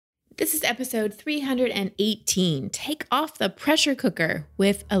This is episode 318, Take Off the Pressure Cooker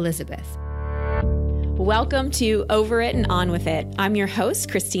with Elizabeth. Welcome to Over It and On With It. I'm your host,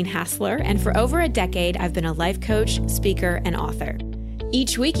 Christine Hassler, and for over a decade, I've been a life coach, speaker, and author.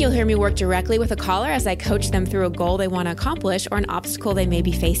 Each week, you'll hear me work directly with a caller as I coach them through a goal they want to accomplish or an obstacle they may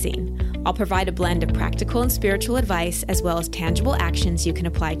be facing. I'll provide a blend of practical and spiritual advice, as well as tangible actions you can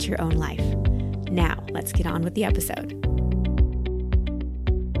apply to your own life. Now, let's get on with the episode.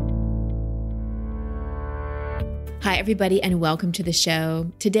 Hi, everybody, and welcome to the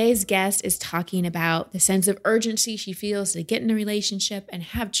show. Today's guest is talking about the sense of urgency she feels to get in a relationship and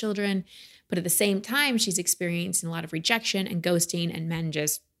have children, but at the same time, she's experiencing a lot of rejection and ghosting and men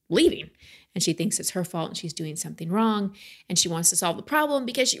just leaving. And she thinks it's her fault and she's doing something wrong, and she wants to solve the problem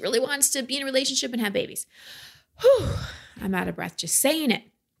because she really wants to be in a relationship and have babies. Whew, I'm out of breath just saying it.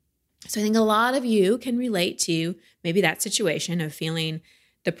 So I think a lot of you can relate to maybe that situation of feeling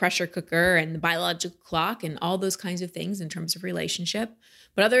the pressure cooker and the biological clock and all those kinds of things in terms of relationship.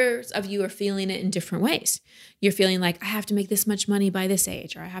 But others of you are feeling it in different ways. You're feeling like, I have to make this much money by this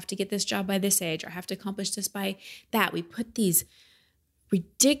age, or I have to get this job by this age, or I have to accomplish this by that. We put these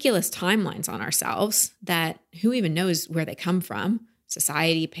ridiculous timelines on ourselves that who even knows where they come from?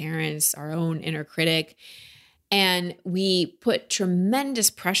 Society, parents, our own inner critic. And we put tremendous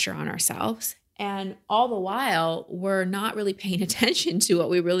pressure on ourselves. And all the while, we're not really paying attention to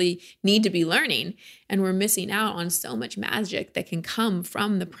what we really need to be learning. And we're missing out on so much magic that can come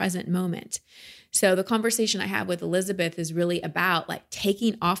from the present moment. So the conversation I have with Elizabeth is really about like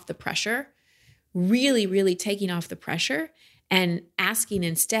taking off the pressure, really taking off the pressure and asking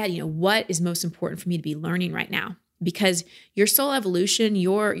instead, what is most important for me to be learning right now? Because your soul evolution,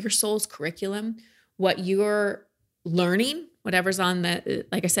 your soul's curriculum, what you're learning, whatever's on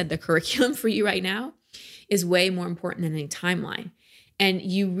like I said, the curriculum for you right now is way more important than any timeline. And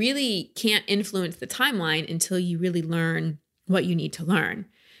you really can't influence the timeline until you really learn what you need to learn.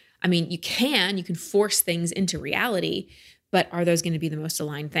 I mean, you can force things into reality, but are those going to be the most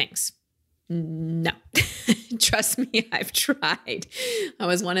aligned things? No. Trust me, I've tried. I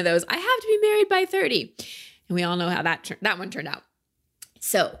was one of those, I have to be married by 30. And we all know how that one turned out.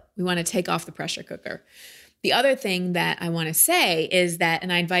 So we want to take off the pressure cooker. The other thing that I want to say is that,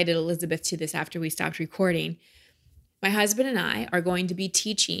 and I invited Elizabeth to this after we stopped recording, my husband and I are going to be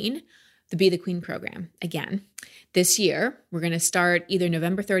teaching the Be the Queen program again this year. We're going to start either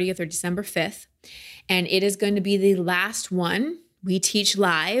November 30th or December 5th, and it is going to be the last one we teach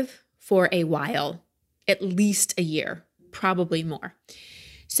live for a while, at least a year, probably more.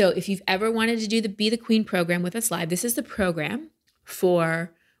 So if you've ever wanted to do the Be the Queen program with us live, this is the program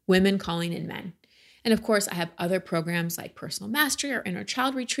for women calling in men. And of course, I have other programs like Personal Mastery or Inner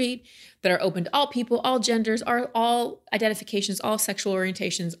Child Retreat that are open to all people, all genders, all identifications, all sexual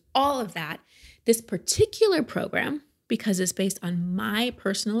orientations, all of that. This particular program, because it's based on my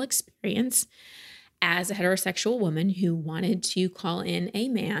personal experience as a heterosexual woman who wanted to call in a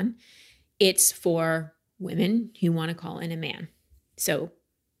man, it's for women who want to call in a man. So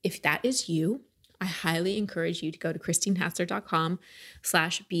if that is you, I highly encourage you to go to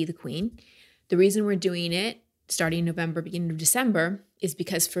christinehassler.com/bethequeen. The reason we're doing it starting November, beginning of December, is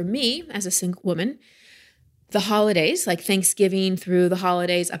because for me, as a single woman, the holidays, like Thanksgiving through the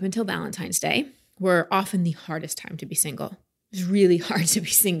holidays up until Valentine's Day, were often the hardest time to be single. It's really hard to be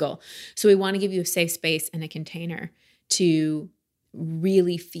single. So we want to give you a safe space and a container to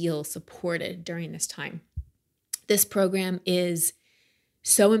really feel supported during this time. This program is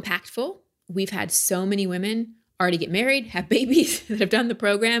so impactful. We've had so many women already get married, have babies that have done the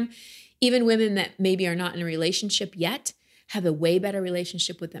program. Even women that maybe are not in a relationship yet have a way better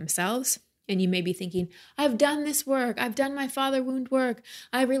relationship with themselves. And you may be thinking, I've done this work. I've done my father wound work.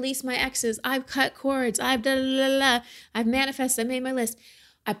 I've released my exes. I've cut cords. I've I've manifested. I made my list.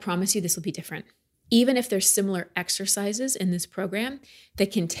 I promise you this will be different. Even if there's similar exercises in this program, the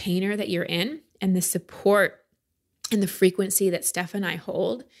container that you're in and the support and the frequency that Steph and I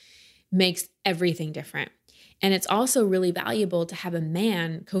hold makes everything different. And it's also really valuable to have a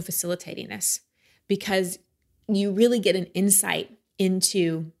man co-facilitating this because you really get an insight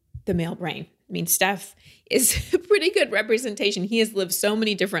into the male brain. I mean, Steph is a pretty good representation. He has lived so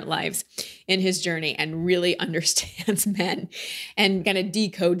many different lives in his journey and really understands men and kind of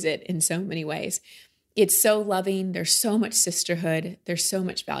decodes it in so many ways. It's so loving. There's so much sisterhood. There's so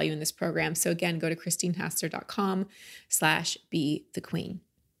much value in this program. So again, go to christinehassler.com/bethequeen.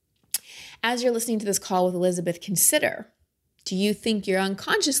 As you're listening to this call with Elizabeth, consider, do you think you're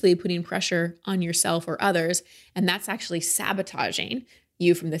unconsciously putting pressure on yourself or others, and that's actually sabotaging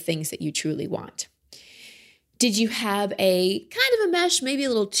you from the things that you truly want? Did you have a kind of a mesh, maybe a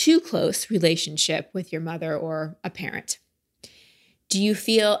little too close relationship with your mother or a parent? Do you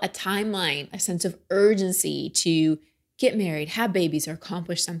feel a timeline, a sense of urgency to get married, have babies, or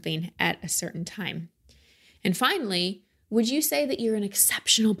accomplish something at a certain time? And finally, would you say that you're an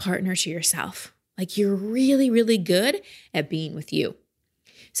exceptional partner to yourself? Like you're really, really good at being with you?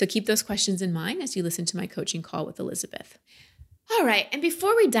 So keep those questions in mind as you listen to my coaching call with Elizabeth. All right, and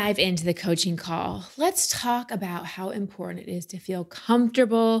before we dive into the coaching call, let's talk about how important it is to feel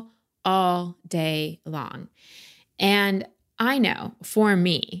comfortable all day long. And I know for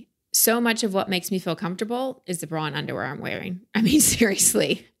me, so much of what makes me feel comfortable is the bra and underwear I'm wearing. I mean,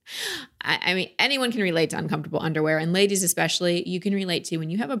 seriously. I mean, anyone can relate to uncomfortable underwear, and ladies especially, you can relate to when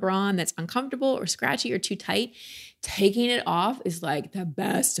you have a bra on that's uncomfortable or scratchy or too tight, taking it off is like the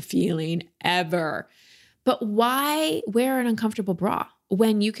best feeling ever. But why wear an uncomfortable bra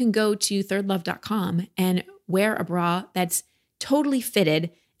when you can go to thirdlove.com and wear a bra that's totally fitted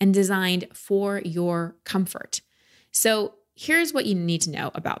and designed for your comfort? So here's what you need to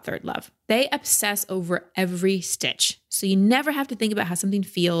know about Third Love. They obsess over every stitch, so you never have to think about how something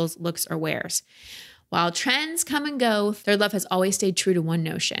feels, looks, or wears. While trends come and go, Third Love has always stayed true to one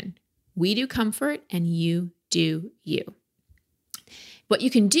notion. We do comfort and you do you. What you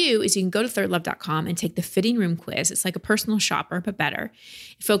can do is you can go to thirdlove.com and take the fitting room quiz. It's like a personal shopper, but better.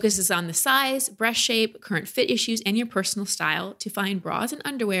 It focuses on the size, breast shape, current fit issues, and your personal style to find bras and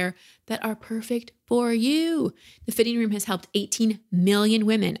underwear that are perfect for you. The fitting room has helped 18 million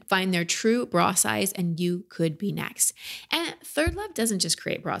women find their true bra size, and you could be next. And Third Love doesn't just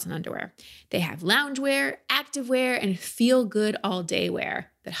create bras and underwear. They have loungewear, activewear, and feel good all day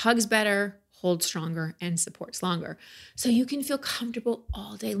wear that hugs better, holds stronger, and supports longer. So you can feel comfortable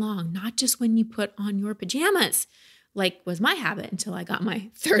all day long, not just when you put on your pajamas, like was my habit until I got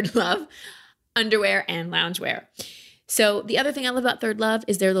my Third Love underwear and loungewear. So the other thing I love about Third Love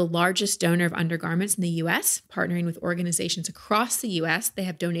is they're the largest donor of undergarments in the U.S., partnering with organizations across the U.S. They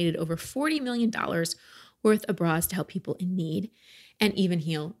have donated over $40 million worth of bras to help people in need and even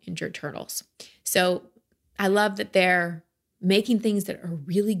heal injured turtles. So I love that they're making things that are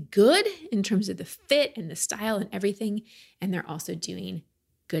really good in terms of the fit and the style and everything. And they're also doing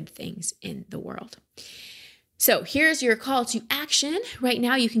good things in the world. So here's your call to action. Right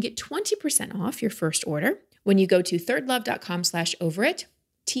now, you can get 20% off your first order when you go to thirdlove.com/overit,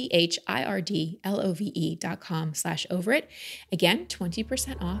 thirdlove.com/overit. Again,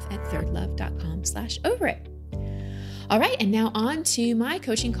 20% off at thirdlove.com/overit. All right, and now on to my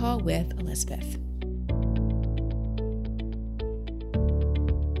coaching call with Elizabeth.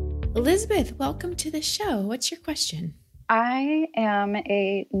 Elizabeth, welcome to the show. What's your question? I am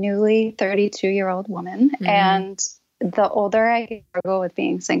a newly 32-year-old woman, and the older I get, I struggle with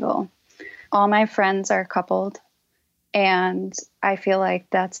being single. All my friends are coupled, and I feel like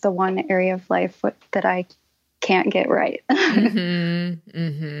that's the one area of life that I can't get right.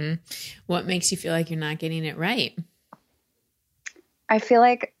 What makes you feel like you're not getting it right? I feel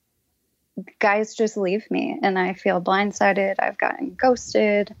like guys just leave me, and I feel blindsided. I've gotten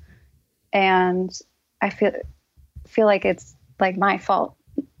ghosted. And I feel like it's like my fault.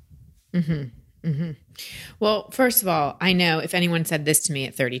 Well, first of all, I know if anyone said this to me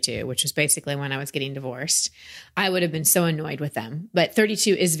at 32, which was basically when I was getting divorced, I would have been so annoyed with them. But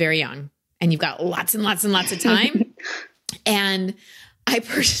 32 is very young, and you've got lots and lots and lots of time. And I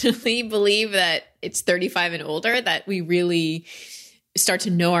personally believe that it's 35 and older that we really start to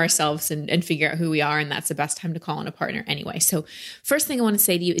know ourselves and figure out who we are. And that's the best time to call on a partner anyway. So first thing I want to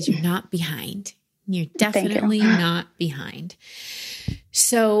say to you is you're not behind. You're definitely not behind.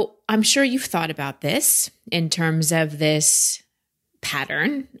 So I'm sure you've thought about this in terms of this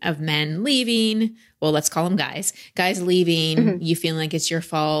pattern of men leaving. Well, let's call them guys leaving, you feeling like it's your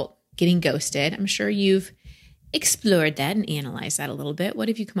fault, getting ghosted. I'm sure you've explored that and analyzed that a little bit. What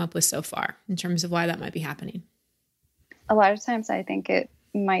have you come up with so far in terms of why that might be happening? A lot of times I think it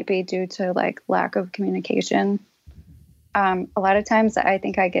might be due to like lack of communication. A lot of times I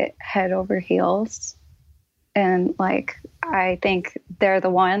think I get head over heels and like, I think they're the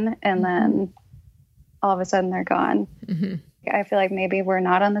one and then all of a sudden they're gone. I feel like maybe we're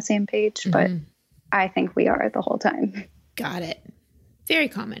not on the same page, but I think we are the whole time. Got it. Very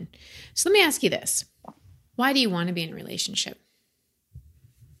common. So let me ask you this. Why do you want to be in a relationship?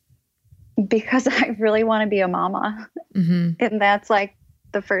 Because I really want to be a mama. And that's like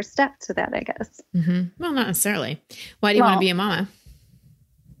the first step to that, I guess. Well, not necessarily. Why do you want to be a mama?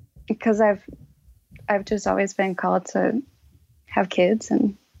 Because I've just always been called to have kids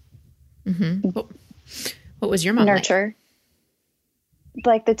and what was your mom nurture.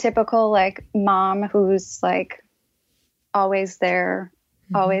 like the typical like mom who's like always there,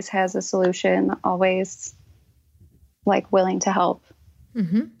 always has a solution, always like willing to help.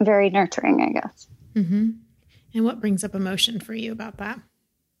 Very nurturing, I guess. And what brings up emotion for you about that?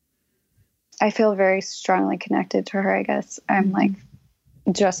 I feel very strongly connected to her, I guess. I'm like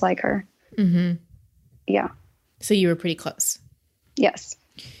just like her. Yeah. So you were pretty close. Yes.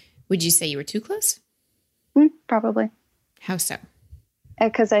 Would you say you were too close? Probably. How so?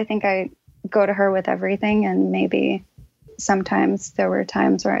 Because I think I go to her with everything, and maybe sometimes there were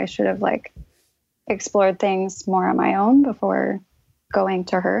times where I should have like explored things more on my own before going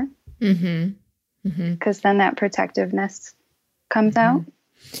to her. Because then that protectiveness comes out.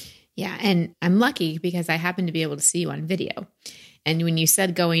 Yeah. And I'm lucky because I happen to be able to see you on video. And when you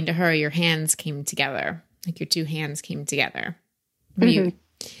said going to her, your hands came together, like your two hands came together.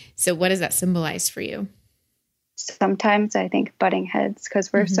 So what does that symbolize for you? Sometimes I think butting heads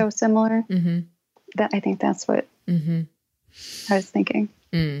because we're so similar. That I think that's what I was thinking.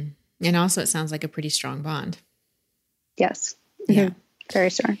 And also it sounds like a pretty strong bond. Yes. Yeah.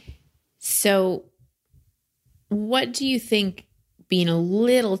 Very strong. So what do you think being a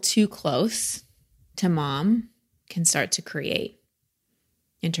little too close to mom can start to create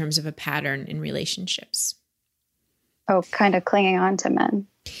in terms of a pattern in relationships? Oh, kind of clinging on to men.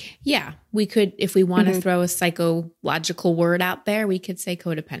 Yeah. We could, if we want to throw a psychological word out there, we could say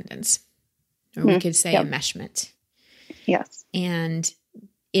codependence, or we could say enmeshment. Yes. And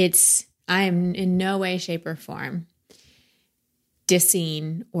I am in no way, shape, or form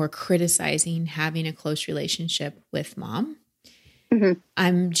dissing or criticizing having a close relationship with mom.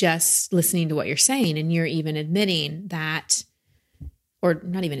 I'm just listening to what you're saying, and you're even admitting that, or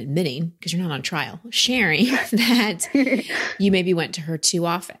not even admitting because you're not on trial, sharing that you maybe went to her too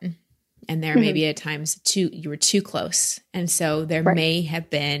often, and there may be at times you were too close. And so there may have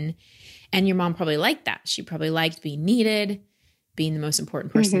been, and your mom probably liked that. She probably liked being needed, being the most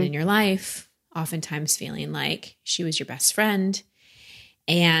important person in your life, oftentimes feeling like she was your best friend.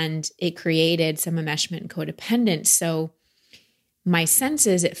 And it created some enmeshment and codependence. So my sense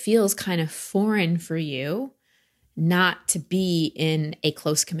is it feels kind of foreign for you not to be in a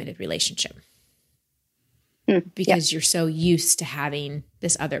close, committed relationship because you're so used to having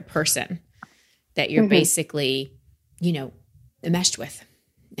this other person that you're basically, enmeshed with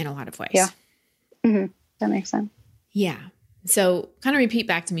in a lot of ways. Yeah. That makes sense. Yeah. So kind of repeat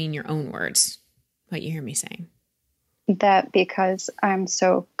back to me in your own words what you hear me saying. That because I'm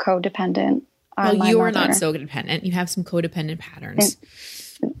so codependent on my you're mother. not so codependent. You have some codependent patterns.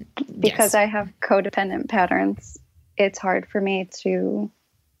 Because I have codependent patterns, it's hard for me to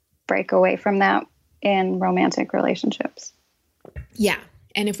break away from that in romantic relationships. Yeah.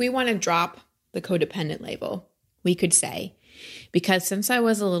 And if we want to drop the codependent label, we could say, because since I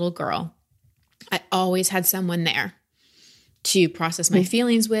was a little girl, I always had someone there to process my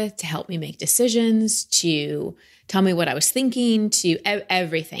feelings with, to help me make decisions, to tell me what I was thinking, to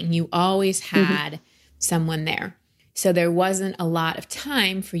everything. You always had someone there. So there wasn't a lot of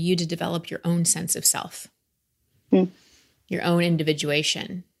time for you to develop your own sense of self, your own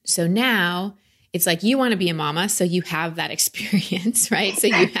individuation. So now it's like you want to be a mama, so you have that experience, right? So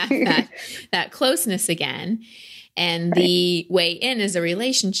you have that closeness again. And the way in is a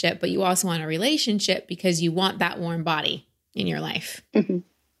relationship, but you also want a relationship because you want that warm body in your life.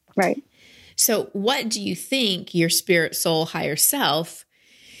 Right. So what do you think your spirit, soul, higher self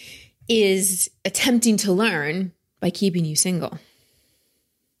is attempting to learn by keeping you single?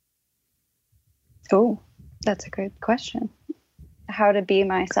 Oh, that's a good question. How to be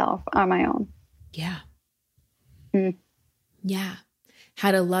myself on my own. Yeah. Yeah.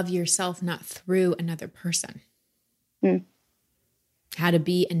 How to love yourself, not through another person. How to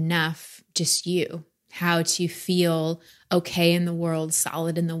be enough, just you. How to feel okay in the world,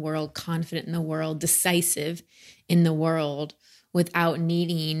 solid in the world, confident in the world, decisive in the world without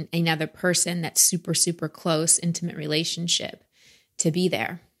needing another person that's super, super close, intimate relationship to be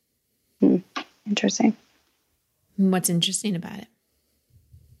there. Interesting. What's interesting about it?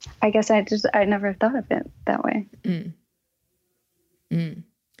 I guess I never thought of it that way. And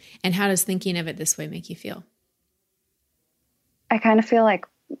how does thinking of it this way make you feel? I kind of feel like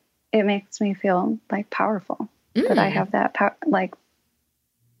it makes me feel like powerful that I have that power, like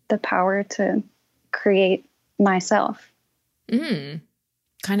the power to create myself. Kind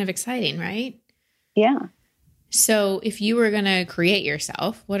of exciting, right? Yeah. So if you were going to create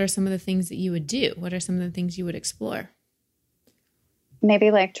yourself, what are some of the things that you would do? What are some of the things you would explore?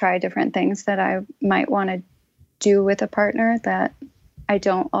 Maybe like try different things that I might want to do with a partner that I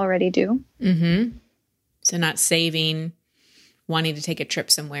don't already do. So not saving wanting to take a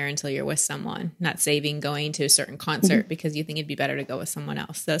trip somewhere until you're with someone, not saving going to a certain concert because you think it'd be better to go with someone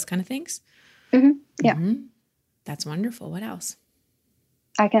else. Those kind of things. Yeah. That's wonderful. What else?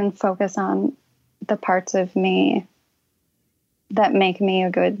 I can focus on the parts of me that make me a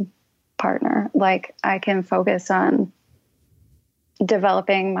good partner. Like I can focus on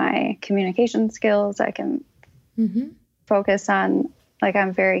developing my communication skills. I can focus on, like,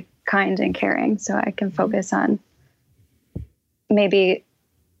 I'm very kind and caring. So I can focus on maybe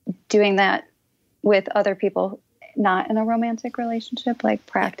doing that with other people, not in a romantic relationship, like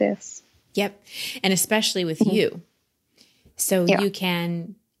practice. Yep. And especially with you. So you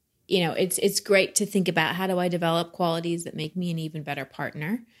can, you know, it's great to think about, how do I develop qualities that make me an even better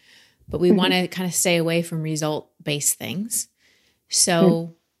partner? But we want to kind of stay away from result-based things.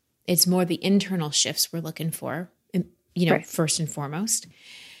 So it's more the internal shifts we're looking for, you know, first and foremost.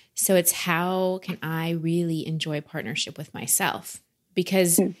 So it's, how can I really enjoy partnership with myself?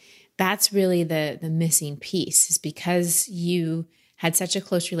 Because that's really the missing piece, is because you had such a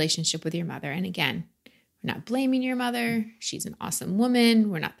close relationship with your mother. And again, we're not blaming your mother. She's an awesome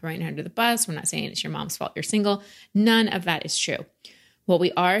woman. We're not throwing her under the bus. We're not saying it's your mom's fault you're single. None of that is true. What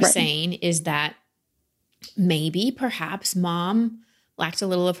we are saying is that maybe, perhaps, mom lacked a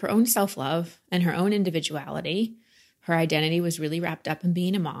little of her own self-love and her own individuality. Her identity was really wrapped up in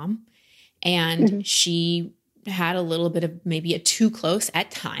being a mom. And she had a little bit of maybe a too close,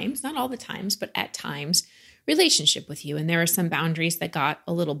 at times, not all the times, but at times, relationship with you. And there are some boundaries that got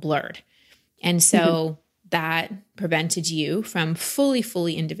a little blurred. And so that prevented you from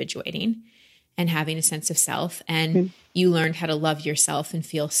fully individuating and having a sense of self. And you learned how to love yourself and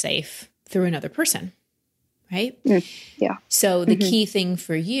feel safe through another person. Right? Yeah. So the key thing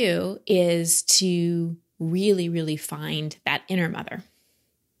for you is to really find that inner mother,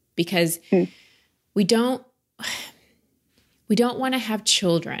 because we don't want to have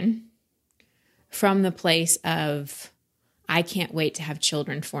children from the place of, I can't wait to have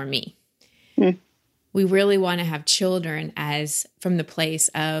children for me. We really want to have children as from the place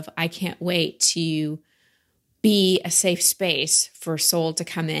of, I can't wait to be a safe space for a soul to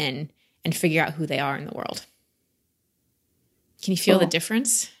come in and figure out who they are in the world. Can you feel the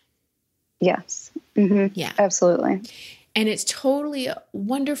difference? Yes. Yeah. Absolutely. And it's totally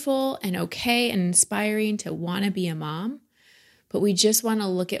wonderful and okay and inspiring to want to be a mom, but we just want to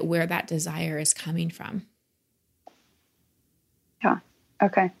look at where that desire is coming from. Yeah.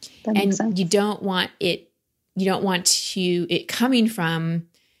 Okay. That makes sense. You don't want it coming from,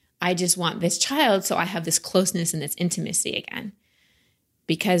 I just want this child so I have this closeness and this intimacy again.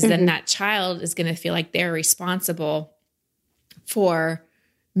 Because then that child is going to feel like they're responsible for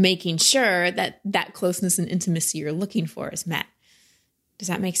making sure that that closeness and intimacy you're looking for is met. Does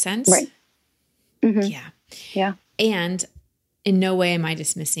that make sense? Right. Yeah. Yeah. And in no way am I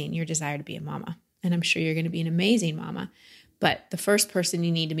dismissing your desire to be a mama. And I'm sure you're going to be an amazing mama. But the first person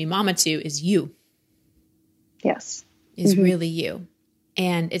you need to be mama to is you. Yes. Is really you.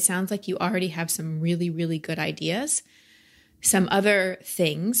 And it sounds like you already have some really good ideas. Some other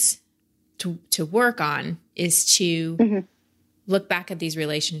things to work on is to look back at these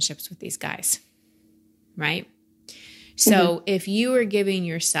relationships with these guys, right? So if you were giving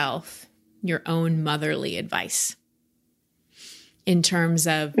yourself your own motherly advice in terms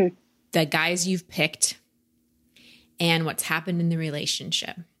of the guys you've picked and what's happened in the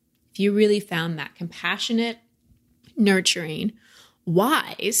relationship, if you really found that compassionate, nurturing,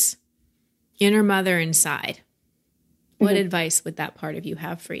 wise inner mother inside, what advice would that part of you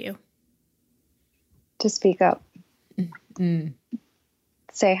have for you? To speak up.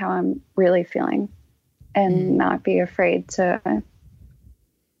 Say how I'm really feeling and not be afraid to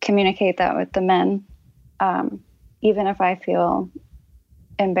communicate that with the men, even if I feel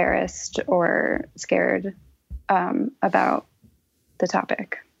embarrassed or scared about the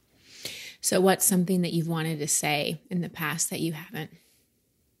topic. So what's something that you've wanted to say in the past that you haven't?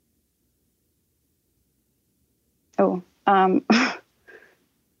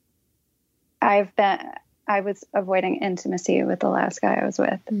 I was avoiding intimacy with the last guy I was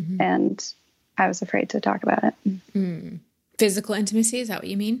with, and I was afraid to talk about it. Physical intimacy, is that what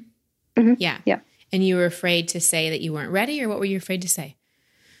you mean? Yeah. Yeah. And you were afraid to say that you weren't ready, or what were you afraid to say?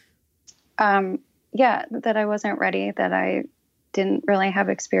 Yeah, that I wasn't ready, that I didn't really have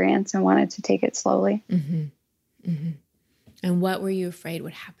experience and wanted to take it slowly. And what were you afraid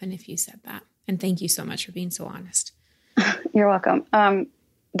would happen if you said that? And thank you so much for being so honest. You're welcome.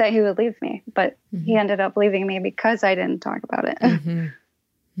 That he would leave me, but he ended up leaving me because I didn't talk about it.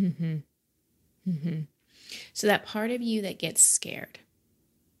 So that part of you that gets scared,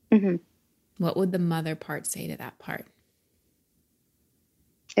 what would the mother part say to that part?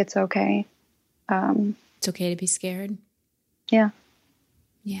 it's okay. It's okay to be scared. Yeah.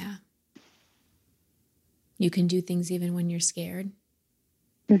 Yeah. You can do things even when you're scared.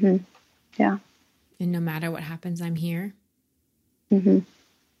 Mm-hmm. Yeah. And no matter what happens, I'm here. Mm-hmm.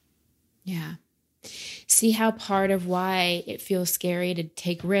 Yeah. See how part of why it feels scary to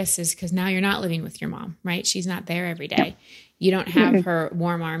take risks is because now you're not living with your mom, right? She's not there every day. Yep. You don't have her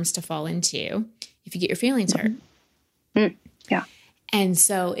warm arms to fall into if you get your feelings hurt. Mm-hmm. Yeah. And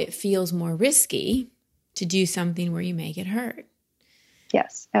so it feels more risky to do something where you may get hurt.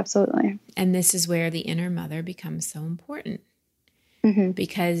 Yes, absolutely. And this is where the inner mother becomes so important. Mm-hmm.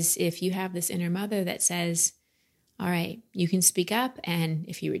 Because if you have this inner mother that says, all right, you can speak up, and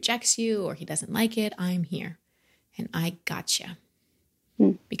if he rejects you or he doesn't like it, I'm here and I gotcha.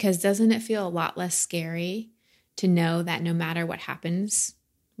 Mm. Because doesn't it feel a lot less scary to know that no matter what happens,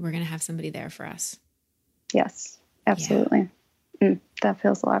 we're going to have somebody there for us? Yes, absolutely. Yeah. That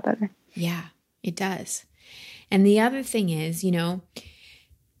feels a lot better. Yeah, it does. And the other thing is,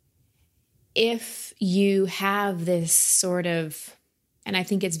 if you have this sort of, and I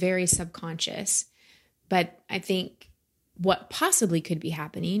think it's very subconscious, but I think what possibly could be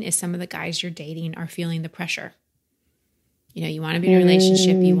happening is some of the guys you're dating are feeling the pressure. You want to be in a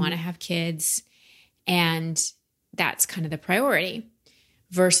relationship, you want to have kids, and that's kind of the priority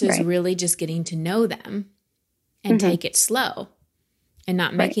versus really just getting to know them and take it slow and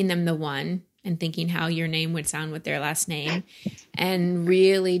not making them the one and thinking how your name would sound with their last name, and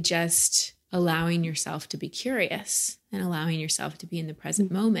really just allowing yourself to be curious and allowing yourself to be in the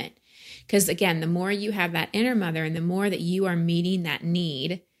present moment. Because again, the more you have that inner mother and the more that you are meeting that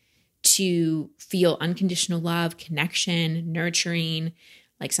need to feel unconditional love, connection, nurturing,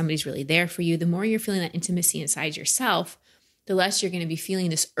 like somebody's really there for you, the more you're feeling that intimacy inside yourself, the less you're going to be feeling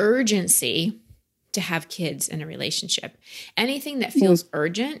this urgency to have kids in a relationship. Anything that feels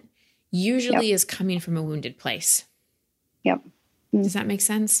urgent usually is coming from a wounded place. Yep. Does that make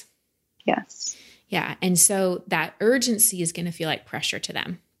sense? Yes. Yeah. And so that urgency is going to feel like pressure to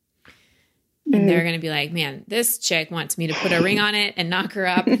them. And they're going to be like, man, this chick wants me to put a ring on it and knock her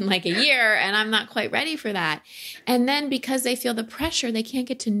up in like a year, and I'm not quite ready for that. And then because they feel the pressure, they can't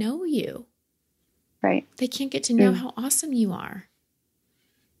get to know you. Right. They can't get to know how awesome you are.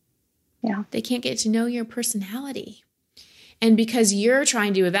 Yeah. They can't get to know your personality. And because you're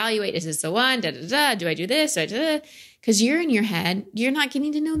trying to evaluate, is this the one? Da, da, da, do I do this? Because you're in your head, you're not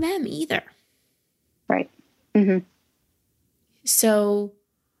getting to know them either. Right. Mm-hmm. So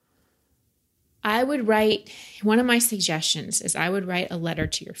I would write, one of my suggestions is I would write a letter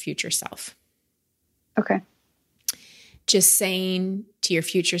to your future self. Okay. Just saying to your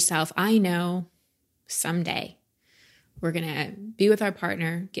future self, I know someday we're going to be with our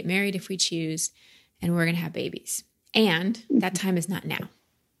partner, get married if we choose, and we're going to have babies. And that time is not now.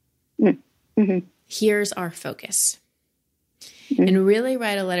 Mm-hmm. Here's our focus. And really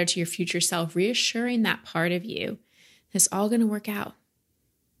write a letter to your future self, reassuring that part of you that's all going to work out,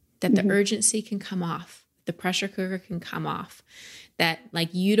 that the urgency can come off, the pressure cooker can come off, that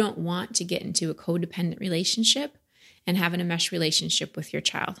like you don't want to get into a codependent relationship and have an enmeshed relationship with your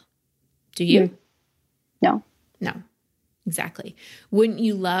child. Do you? No. No, exactly. Wouldn't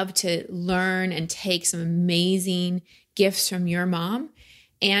you love to learn and take some amazing gifts from your mom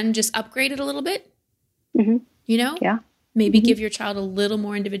and just upgrade it a little bit? Mm-hmm. Yeah. Maybe give your child a little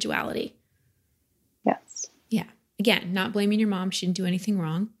more individuality. Yes. Yeah. Again, not blaming your mom. She didn't do anything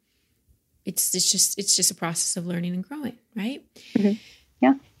wrong. It's just a process of learning and growing, right? Mm-hmm.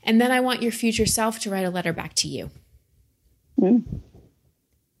 Yeah. And then I want your future self to write a letter back to you.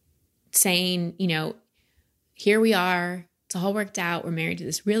 Saying, here we are. It's all worked out. We're married to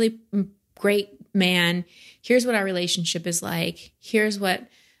this really great man. Here's what our relationship is like. Here's what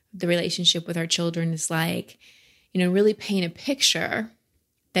the relationship with our children is like. Really paint a picture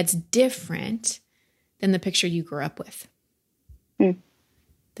that's different than the picture you grew up with.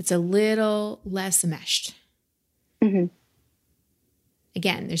 That's a little less enmeshed.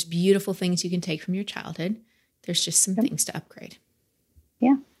 Again, there's beautiful things you can take from your childhood. There's just some things to upgrade.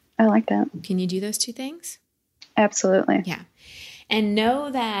 Yeah, I like that. Can you do those two things? Absolutely. Yeah. And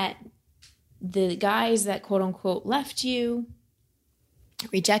know that the guys that quote unquote left you,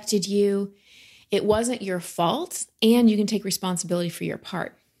 rejected you, it wasn't your fault, and you can take responsibility for your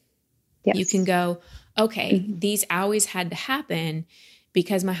part. Yes. You can go, okay, these always had to happen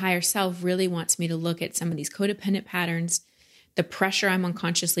because my higher self really wants me to look at some of these codependent patterns, the pressure I'm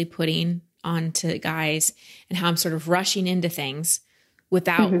unconsciously putting onto guys, and how I'm sort of rushing into things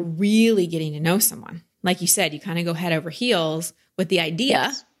without really getting to know someone. Like you said, you kind of go head over heels with the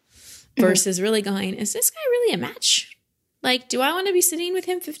idea versus really going, is this guy really a match? Like, do I want to be sitting with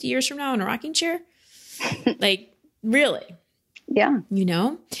him 50 years from now in a rocking chair? Like, really? Yeah. You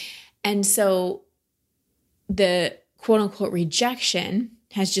know? And so the quote unquote rejection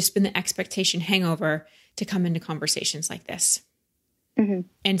has just been the expectation hangover to come into conversations like this. Mm-hmm.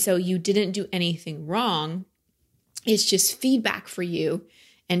 And so you didn't do anything wrong. It's just feedback for you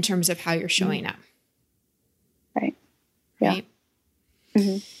in terms of how you're showing up. Right. Yeah. Right?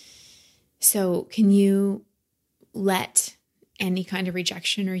 Mm-hmm. So can you let any kind of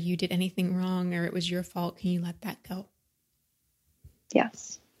rejection, or you did anything wrong, or it was your fault, can you let that go?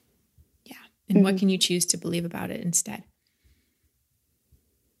 Yes. Yeah. And what can you choose to believe about it instead?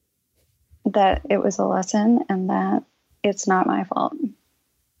 That it was a lesson and that it's not my fault.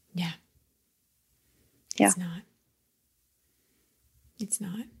 Yeah. Yeah. It's not. It's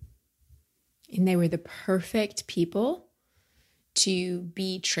not. And they were the perfect people to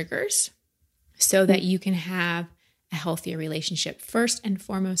be triggers so that you can have a healthier relationship, first and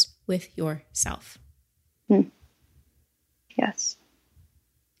foremost with yourself. Yes.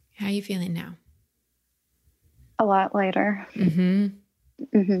 How are you feeling now? A lot lighter. Mm-hmm.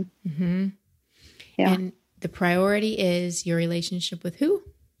 Mm-hmm. Mm-hmm. Yeah. And the priority is your relationship with who?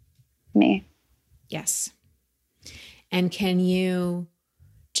 Me. Yes. And can you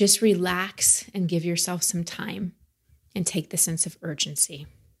just relax and give yourself some time and take the sense of urgency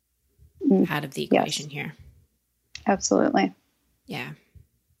out of the equation here? Absolutely. Yeah.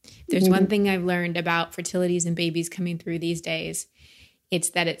 There's one thing I've learned about fertilities and babies coming through these days. It's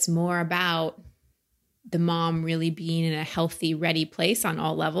that it's more about the mom really being in a healthy, ready place on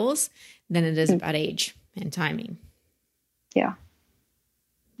all levels than it is about age and timing. Yeah.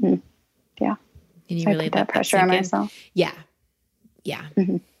 Yeah. Can you I really put let that pressure on sink in? myself. Yeah. Yeah.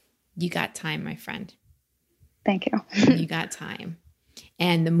 You got time, my friend. Thank you. You got time.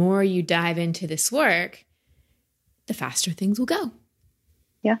 And the more you dive into this work, the faster things will go.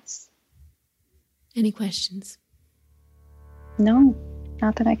 Yes. Any questions? No,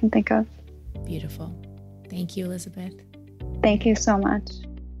 not that I can think of. Beautiful. Thank you, Elizabeth. Thank you so much.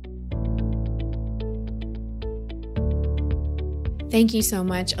 Thank you so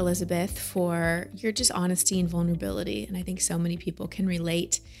much, Elizabeth, for your just honesty and vulnerability. And I think so many people can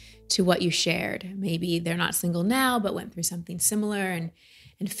relate to what you shared. Maybe they're not single now, but went through something similar and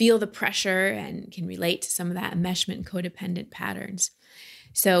feel the pressure and can relate to some of that enmeshment and codependent patterns.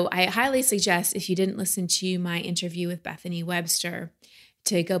 So I highly suggest, if you didn't listen to my interview with Bethany Webster,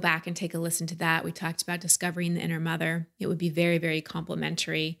 to go back and take a listen to that. We talked about discovering the inner mother. It would be very, very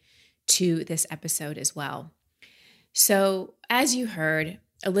complementary to this episode as well. So as you heard,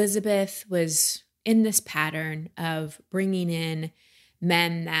 Elizabeth was in this pattern of bringing in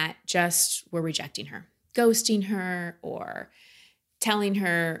men that just were rejecting her, ghosting her, or telling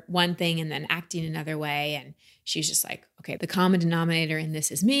her one thing and then acting another way. And she's just like, okay, the common denominator in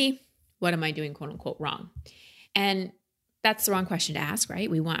this is me. What am I doing, quote unquote, wrong? And that's the wrong question to ask, right?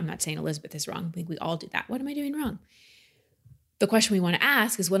 I'm not saying Elizabeth is wrong. I think we all do that. What am I doing wrong? The question we want to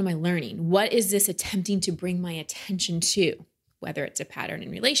ask is, what am I learning? What is this attempting to bring my attention to? Whether it's a pattern in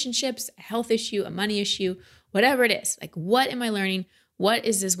relationships, a health issue, a money issue, whatever it is. Like, what am I learning? What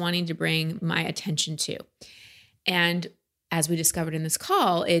is this wanting to bring my attention to? And as we discovered in this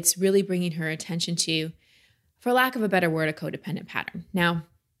call, it's really bringing her attention to, for lack of a better word, a codependent pattern. Now,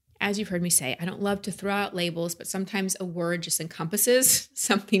 as you've heard me say, I don't love to throw out labels, but sometimes a word just encompasses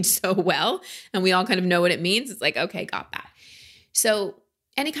something so well, and we all kind of know what it means. It's like, okay, got that. So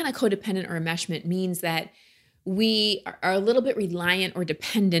any kind of codependent or enmeshment means that we are a little bit reliant or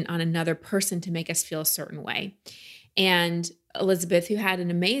dependent on another person to make us feel a certain way. And Elizabeth, who had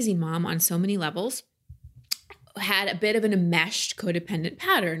an amazing mom on so many levels, had a bit of an enmeshed codependent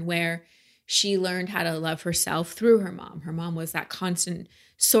pattern where she learned how to love herself through her mom. Her mom was that constant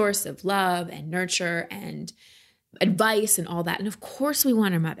source of love and nurture and advice and all that. And of course, we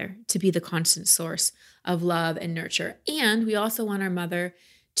want our mother to be the constant source of love and nurture. And we also want our mother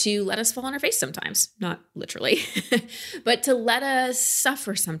to let us fall on our face sometimes, not literally, but to let us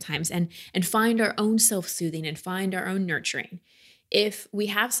suffer sometimes and find our own self-soothing and find our own nurturing. If we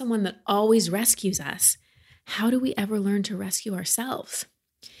have someone that always rescues us, how do we ever learn to rescue ourselves?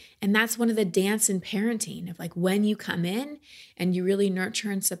 And that's one of the dance in parenting of like when you come in and you really nurture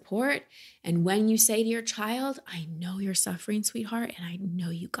and support. And when you say to your child, I know you're suffering, sweetheart, and I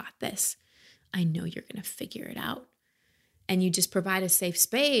know you got this. I know you're going to figure it out. And you just provide a safe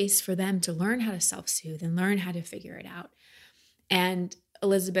space for them to learn how to self-soothe and learn how to figure it out. And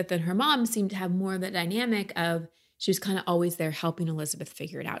Elizabeth and her mom seemed to have more of the dynamic of she was kind of always there helping Elizabeth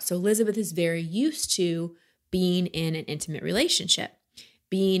figure it out. So Elizabeth is very used to being in an intimate relationship,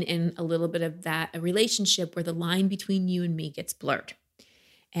 being in a little bit of a relationship where the line between you and me gets blurred.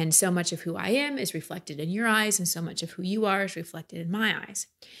 And so much of who I am is reflected in your eyes, and so much of who you are is reflected in my eyes.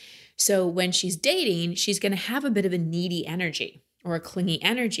 So when she's dating, she's going to have a bit of a needy energy or a clingy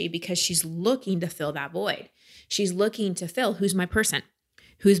energy because she's looking to fill that void. She's looking to fill, who's my person?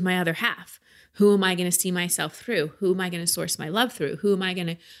 Who's my other half? Who am I going to see myself through? Who am I going to source my love through? Who am I going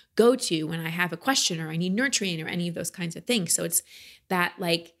to go to when I have a question or I need nurturing or any of those kinds of things? So it's that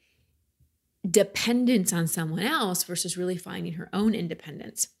like dependence on someone else versus really finding her own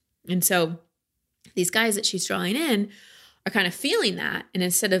independence. And so these guys that she's drawing in are kind of feeling that. And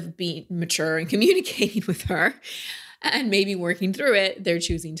instead of being mature and communicating with her and maybe working through it, they're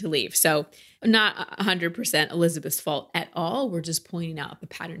choosing to leave. So not 100% Elizabeth's fault at all. We're just pointing out the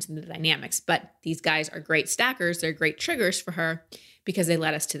patterns and the dynamics. But these guys are great stackers. They're great triggers for her because they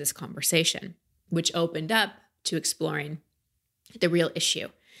led us to this conversation, which opened up to exploring the real issue.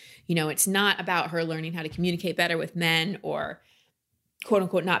 You know, it's not about her learning how to communicate better with men or quote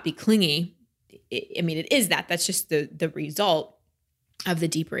unquote not be clingy. I mean, it is that. That's just the result of the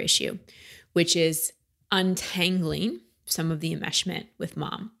deeper issue, which is untangling some of the enmeshment with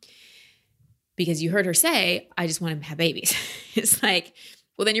mom. Because you heard her say, I just want to have babies. It's like,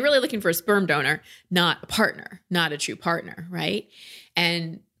 well, then you're really looking for a sperm donor, not a partner, not a true partner, right?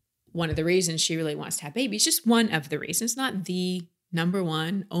 And one of the reasons she really wants to have babies, just one of the reasons, not the number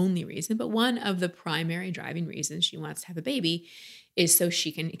one only reason, but one of the primary driving reasons she wants to have a baby is so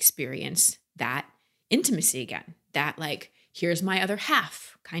she can experience that intimacy again, that like, here's my other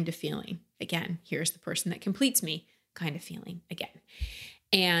half kind of feeling. Again, here's the person that completes me kind of feeling again.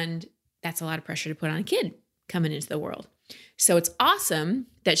 And that's a lot of pressure to put on a kid coming into the world. So it's awesome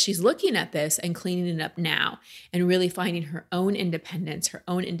that she's looking at this and cleaning it up now and really finding her own independence, her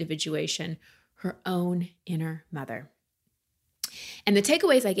own individuation, her own inner mother. And the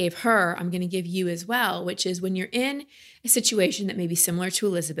takeaways I gave her, I'm going to give you as well, which is when you're in a situation that may be similar to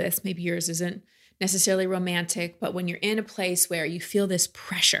Elizabeth's, maybe yours isn't necessarily romantic, but when you're in a place where you feel this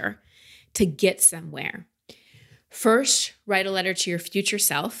pressure to get somewhere, first, write a letter to your future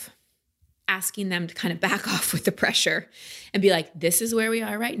self, asking them to kind of back off with the pressure and be like, this is where we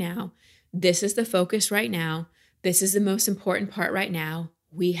are right now. This is the focus right now. This is the most important part right now.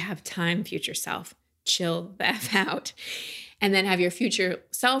 We have time, future self. Chill the F out. And then have your future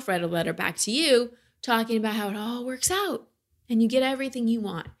self write a letter back to you talking about how it all works out and you get everything you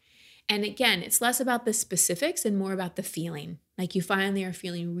want. And again, it's less about the specifics and more about the feeling. Like you finally are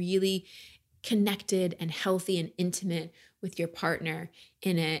feeling really connected and healthy and intimate with your partner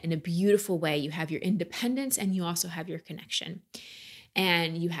in a beautiful way. You have your independence and you also have your connection.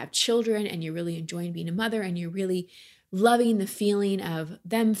 And you have children and you're really enjoying being a mother and you're really loving the feeling of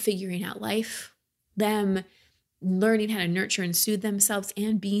them figuring out life, them learning how to nurture and soothe themselves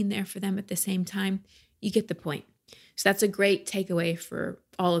and being there for them at the same time. You get the point. So that's a great takeaway for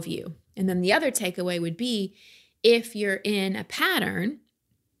all of you. And then the other takeaway would be if you're in a pattern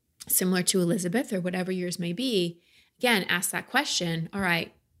similar to Elizabeth or whatever yours may be, again, ask that question. All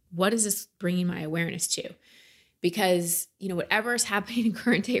right, what is this bringing my awareness to? Because, you know, whatever is happening in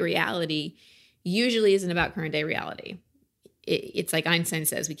current day reality usually isn't about current day reality. It's like Einstein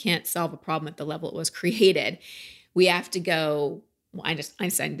says, we can't solve a problem at the level it was created. We have to go,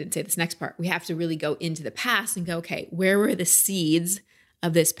 Einstein didn't say this next part. We have to really go into the past and go, okay, where were the seeds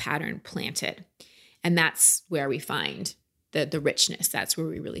of this pattern planted? And that's where we find the richness. That's where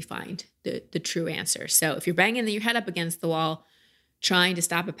we really find the true answer. So if you're banging your head up against the wall, trying to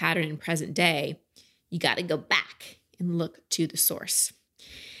stop a pattern in present day, you got to go back and look to the source.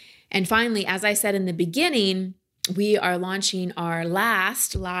 And finally, as I said in the beginning, we are launching our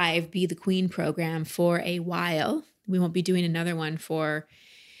last live Be the Queen program for a while. We won't be doing another one for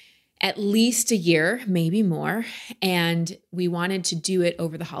at least a year, maybe more. And we wanted to do it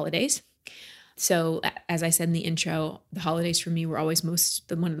over the holidays. So as I said in the intro, the holidays for me were always one of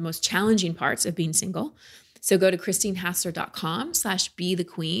the most challenging parts of being single. So go to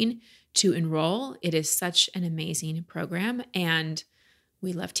christinehassler.com/bethequeen to enroll. It is such an amazing program and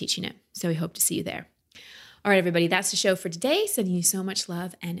we love teaching it. So we hope to see you there. All right, everybody, that's the show for today. Sending you so much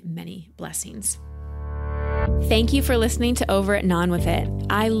love and many blessings. Thank you for listening to Over It and On With It.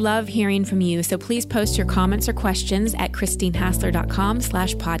 I love hearing from you, so please post your comments or questions at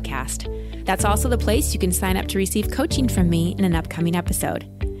christinehassler.com/podcast. That's also the place you can sign up to receive coaching from me in an upcoming episode.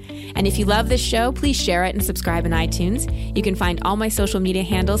 And if you love this show, please share it and subscribe in iTunes. You can find all my social media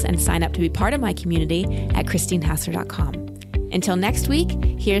handles and sign up to be part of my community at christinehassler.com. Until next week,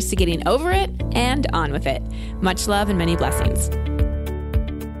 here's to getting over it and on with it. Much love and many blessings.